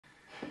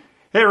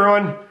Hey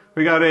everyone,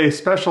 we got a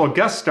special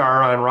guest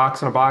star on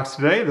Rocks in a Box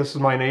today. This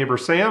is my neighbor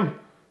Sam.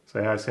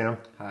 Say hi, Sam.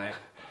 Hi.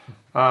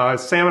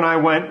 Sam and I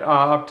went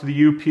up to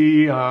the UP,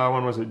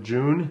 when was it,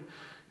 June?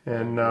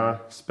 And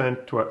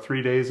spent, what,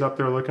 3 days up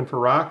there looking for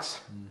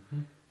rocks?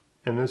 Mm-hmm.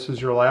 And this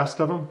is your last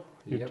of them?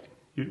 Yep.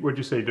 What'd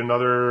you say, did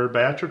another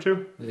batch or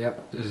two?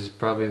 Yep, this is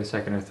probably the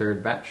second or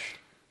third batch.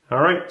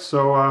 All right,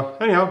 so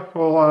anyhow,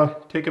 we'll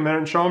take a minute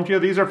and show them to you.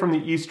 These are from the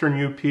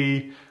eastern UP,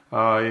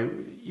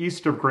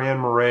 east of Grand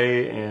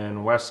Marais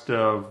and west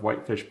of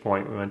Whitefish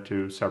Point. We went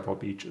to several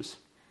beaches.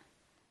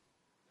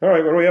 All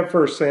right, what do we have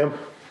first, Sam?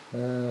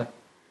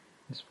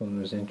 This one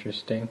was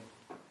interesting.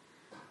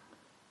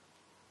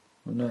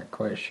 I'm not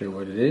quite sure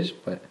what it is,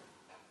 but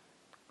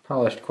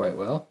polished quite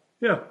well.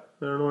 Yeah,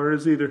 I don't know what it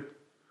is either.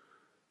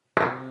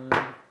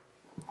 It's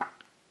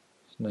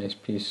a nice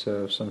piece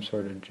of some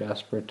sort of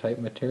jasper type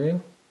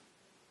material.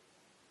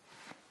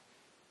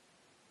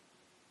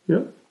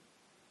 Yep.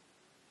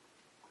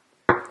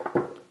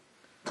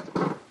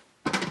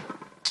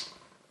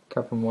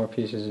 Couple more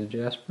pieces of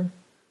jasper.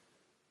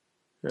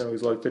 I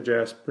always like the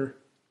jasper.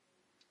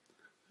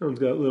 That one's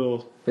got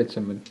little bits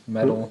of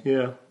metal.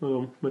 Yeah,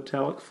 little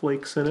metallic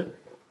flakes in it.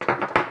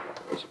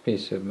 It's a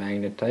piece of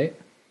magnetite.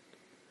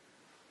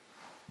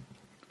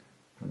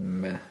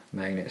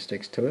 Magnet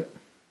sticks to it.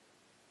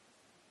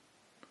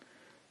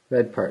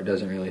 Red part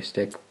doesn't really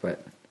stick,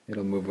 but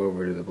it'll move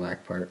over to the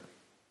black part.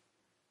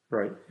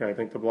 Right, yeah, I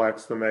think the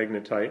black's the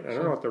magnetite. I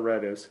don't know what the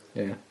red is.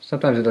 Yeah,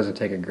 sometimes it doesn't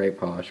take a great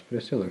polish, but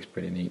it still looks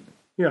pretty neat.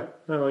 Yeah,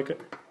 I like it.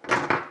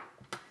 There's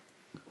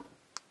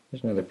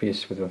another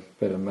piece with a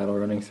bit of metal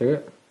running through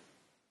it.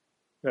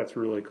 That's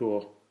really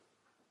cool.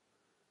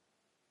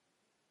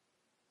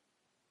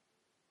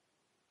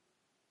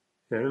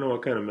 Yeah, I don't know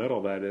what kind of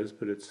metal that is,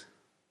 but it's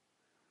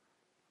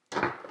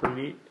pretty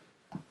neat.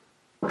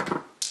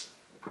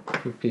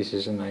 Two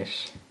pieces of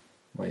nice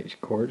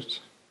white quartz.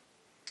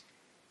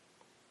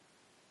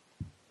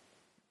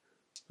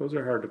 Those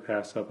are hard to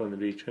pass up on the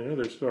beach. I know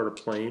they're sort of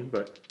plain,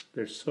 but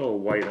they're so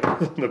white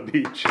on the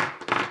beach.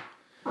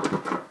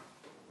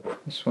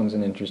 This one's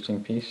an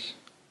interesting piece.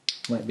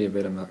 Might be a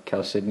bit of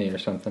chalcedony or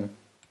something.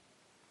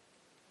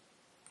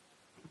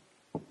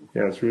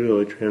 Yeah, it's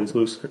really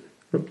translucent.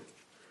 Oops.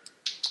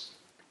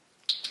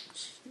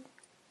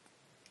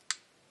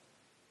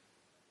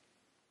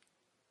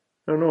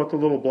 I don't know what the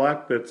little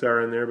black bits are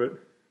in there, but it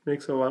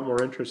makes it a lot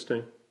more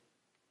interesting.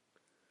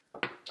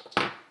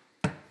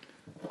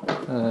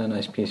 A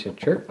nice piece of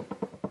chert.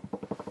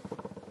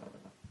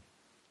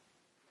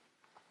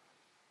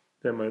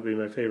 That might be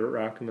my favorite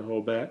rock in the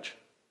whole batch.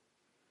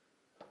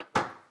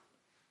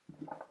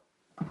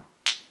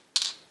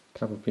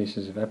 Couple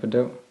pieces of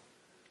epidote.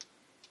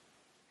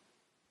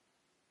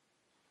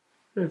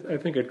 I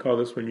think I'd call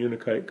this one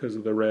unikite because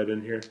of the red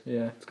in here.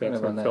 Yeah, it's got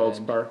some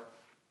feldspar.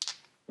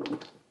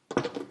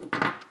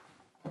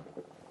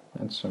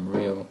 And some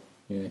real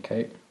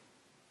unikite.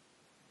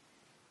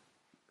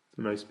 It's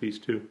a nice piece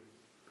too.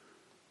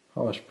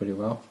 Polished pretty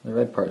well. The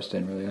red parts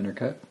didn't really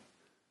undercut.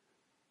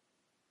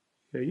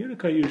 Yeah,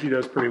 unikite usually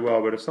does pretty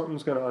well, but if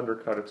something's going to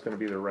undercut, it's going to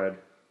be the red.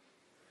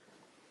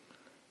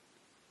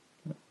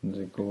 There's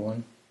a cool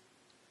one.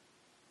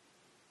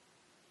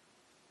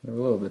 There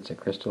were little bits of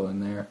crystal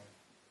in there.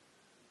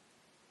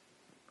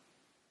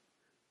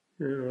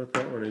 I don't know what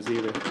that one is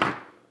either.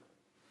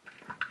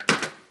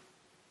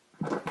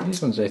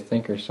 These ones I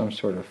think are some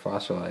sort of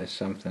fossilized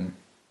something.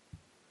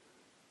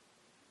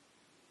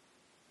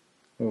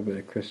 A little bit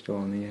of crystal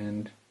on the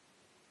end.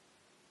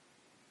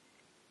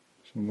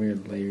 Some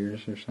weird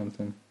layers or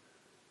something.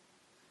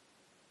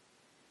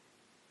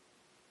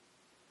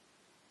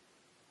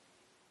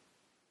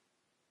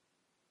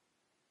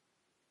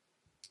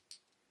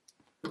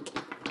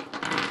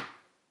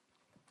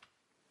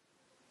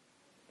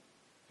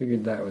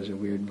 Figured that was a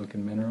weird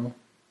looking mineral.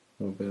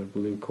 A little bit of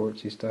blue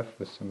quartzy stuff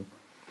with some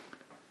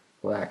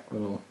black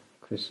little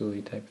crystal-y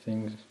type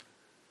things.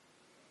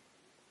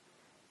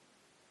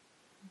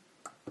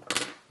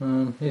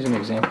 Here's an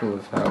example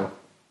of how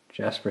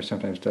jasper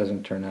sometimes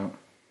doesn't turn out.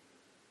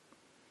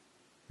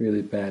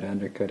 Really bad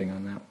undercutting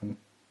on that one.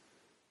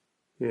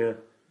 Yeah,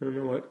 I don't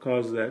know what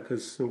causes that,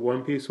 because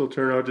one piece will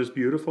turn out just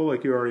beautiful,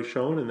 like you already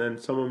shown, and then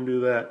some of them do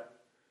that.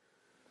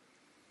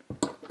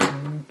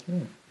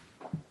 Okay.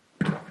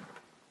 It's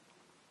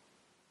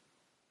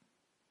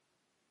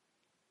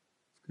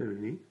kind of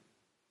neat.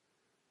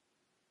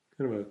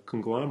 Kind of a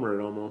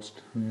conglomerate almost.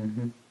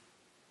 Mm-hmm.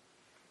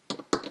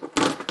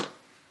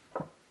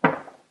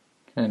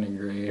 Kind of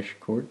grayish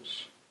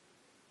quartz.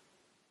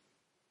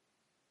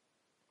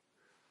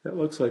 That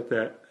looks like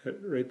that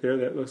right there.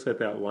 That looks like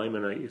that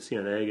limonite you see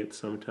on agates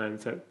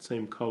sometimes. That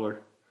same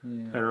color.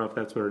 Yeah. I don't know if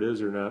that's what it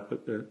is or not,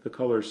 but the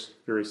color's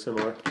very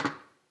similar.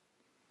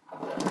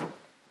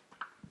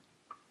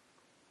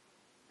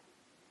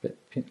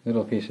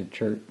 Little piece of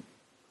chert.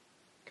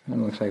 Kind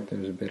of looks like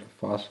there's a bit of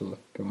fossil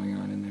going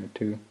on in there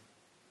too.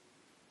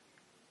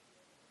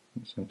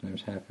 It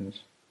sometimes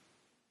happens.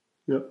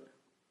 Yep.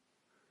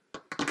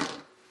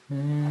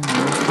 And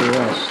there's the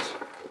rest.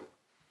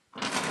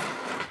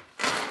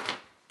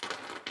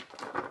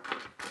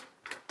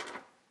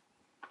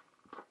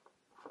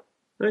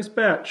 Nice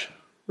batch.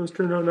 Those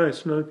turned out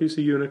nice. Another piece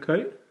of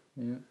Unikite.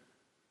 Yeah.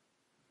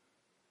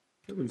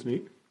 That one's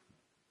neat.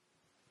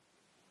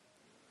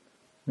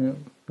 Yep,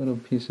 little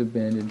piece of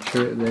banded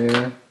shirt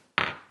there.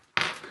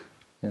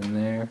 And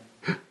there.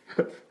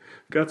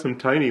 Got some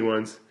tiny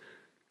ones.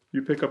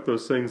 You pick up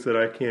those things that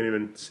I can't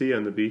even see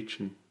on the beach,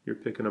 and you're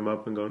picking them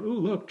up and going, ooh,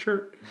 look,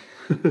 chert.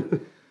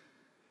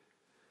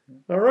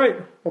 All right.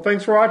 Well,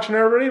 thanks for watching,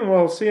 everybody, and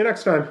we'll see you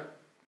next time.